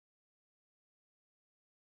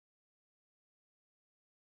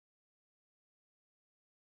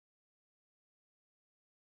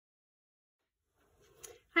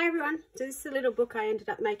Hi everyone, so this is a little book I ended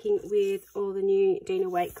up making with all the new Dina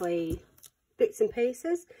Wakley bits and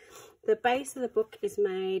pieces. The base of the book is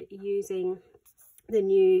made using the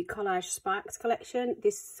new Collage Spikes collection.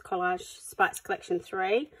 This is Collage Spikes collection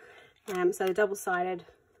 3. So the double-sided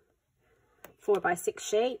 4x6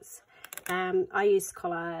 sheets. I use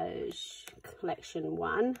Collage collection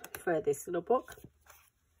 1 for this little book.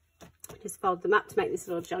 Just fold them up to make this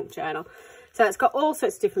little junk journal. So it's got all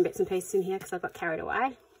sorts of different bits and pieces in here because I got carried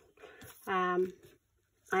away.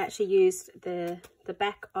 I actually used the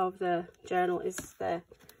back of the journal is the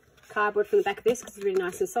cardboard from the back of this because it's really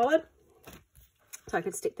nice and solid. So I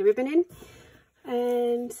could stick the ribbon in.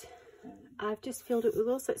 And I've just filled it with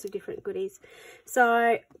all sorts of different goodies.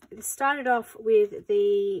 So it started off with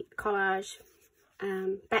the collage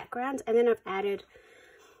background, and then I've added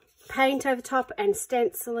paint over top and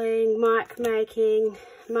stenciling, mic making,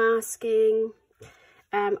 masking.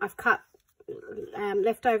 I've cut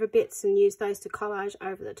leftover bits and used those to collage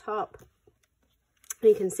over the top.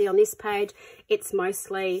 You can see on this page it's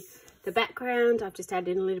mostly the background. I've just added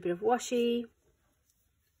in a little bit of washi,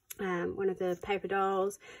 one of the paper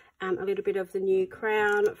dolls, a little bit of the new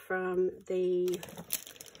crown from the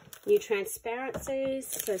new transparencies.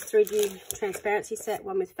 So it's 3 new transparency set,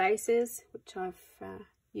 one with faces, which I've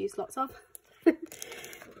used lots of.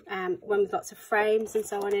 One with lots of frames and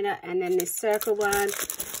so on in it, and then this circle one,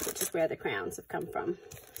 which is where the crowns have come from.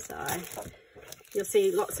 So you'll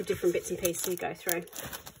see lots of different bits and pieces you go through.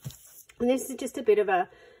 And this is just a bit of a,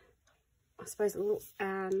 I suppose,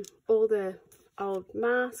 all the old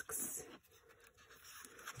masks,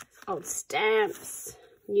 old stamps,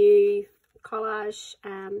 new collage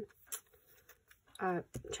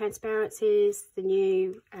transparencies, the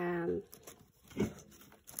new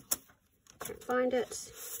can't find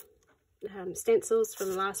it, stencils from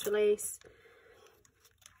the last release.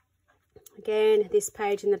 Again, this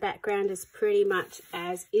page in the background is pretty much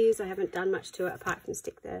as is. I haven't done much to it apart from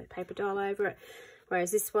stick the paper doll over it.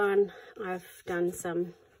 Whereas this one, I've done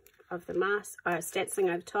some of the mask stenciling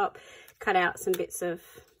over top, cut out some bits of,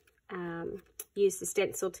 used the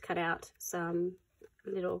stencil to cut out some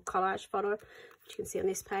little collage photo, which you can see on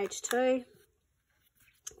this page too.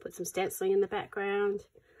 Put some stenciling in the background.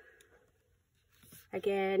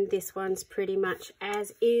 Again, this one's pretty much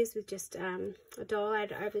as is with just a doll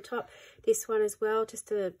added over the top. This one as well, just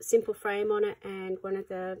a simple frame on it and one of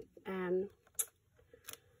the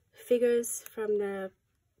figures from the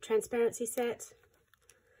transparency set.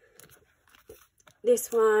 This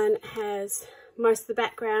one has most of the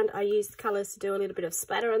background. I used colours to do a little bit of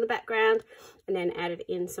splatter on the background and then added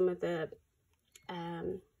in some of the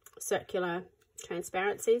circular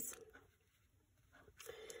transparencies.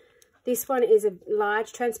 This one is a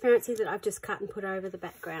large transparency that I've just cut and put over the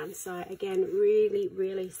background. So again,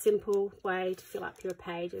 really simple way to fill up your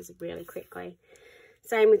pages really quickly.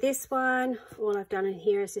 Same with this one. All I've done in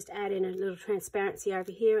here is just add in a little transparency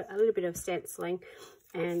over here, a little bit of stenciling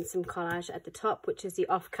and some collage at the top, which is the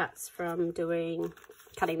offcuts from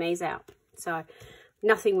cutting these out. So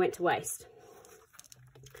nothing went to waste.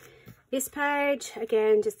 This page,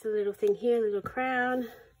 again, just a little thing here, a little crown.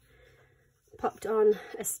 Popped on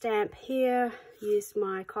a stamp here, used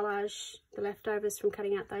my collage, the leftovers from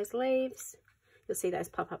cutting out those leaves. You'll see those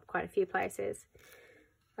pop up quite a few places.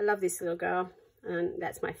 I love this little girl, and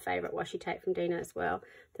that's my favourite washi tape from Dina as well.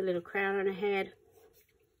 The little crown on her head.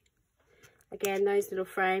 Again, those little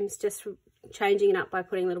frames, just changing it up by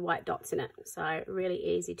putting little white dots in it. So really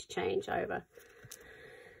easy to change over.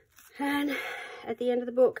 And at the end of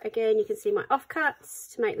the book, again, you can see my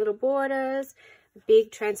offcuts to make little borders. A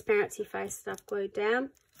big transparency face that I've glued down.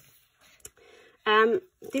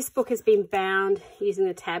 This book has been bound using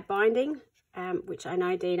the tab binding, which I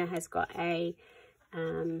know Dina has got a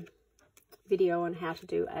video on how to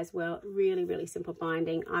do as well. Really simple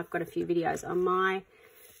binding. I've got a few videos on my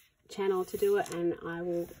channel to do it, and I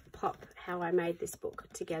will pop how I made this book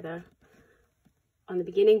together on the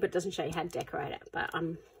beginning, but it doesn't show you how to decorate it. But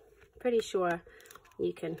I'm pretty sure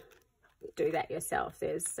you can do that yourself.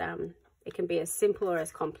 There's it can be as simple or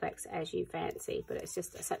as complex as you fancy, but it's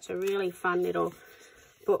just such a really fun little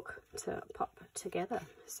book to pop together.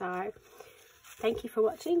 So thank you for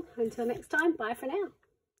watching. Until next time, bye for now.